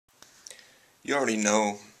You already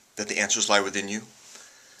know that the answers lie within you.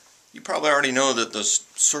 You probably already know that the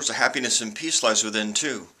source of happiness and peace lies within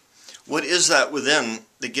too. What is that within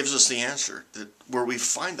that gives us the answer? Where we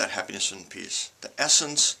find that happiness and peace? The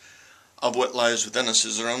essence of what lies within us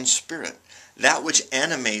is our own spirit. That which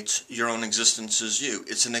animates your own existence is you.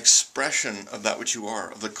 It's an expression of that which you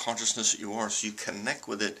are, of the consciousness that you are. So you connect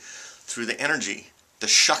with it through the energy, the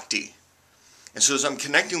Shakti. And so as I'm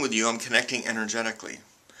connecting with you, I'm connecting energetically.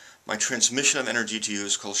 My transmission of energy to you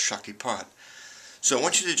is called Shaktipat. So I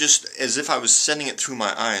want you to just, as if I was sending it through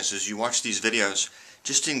my eyes, as you watch these videos,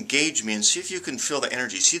 just engage me and see if you can feel the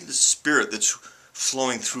energy. See the spirit that's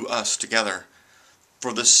flowing through us together.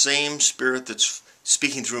 For the same spirit that's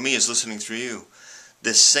speaking through me is listening through you.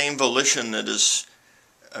 The same volition that is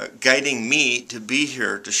guiding me to be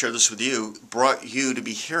here to share this with you brought you to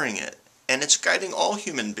be hearing it. And it's guiding all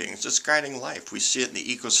human beings. It's guiding life. We see it in the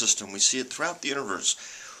ecosystem. We see it throughout the universe.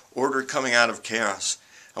 Order coming out of chaos.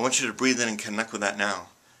 I want you to breathe in and connect with that now.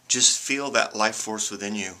 Just feel that life force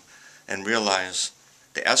within you and realize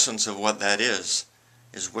the essence of what that is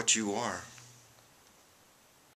what you are.